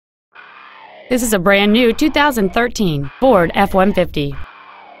This is a brand new 2013 Ford F-150.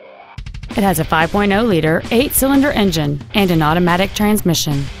 It has a 5.0-liter 8-cylinder engine and an automatic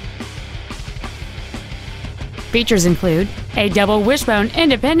transmission. Features include a double wishbone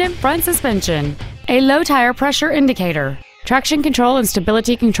independent front suspension, a low tire pressure indicator, traction control and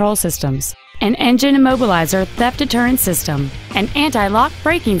stability control systems, an engine immobilizer theft deterrent system, an anti-lock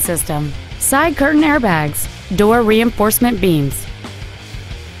braking system, side curtain airbags, door reinforcement beams.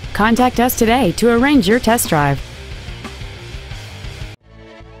 Contact us today to arrange your test drive.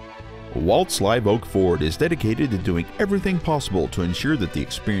 Walt's Live Oak Ford is dedicated to doing everything possible to ensure that the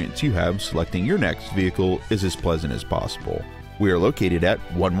experience you have selecting your next vehicle is as pleasant as possible. We are located at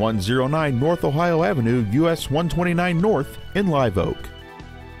 1109 North Ohio Avenue, US 129 North in Live Oak.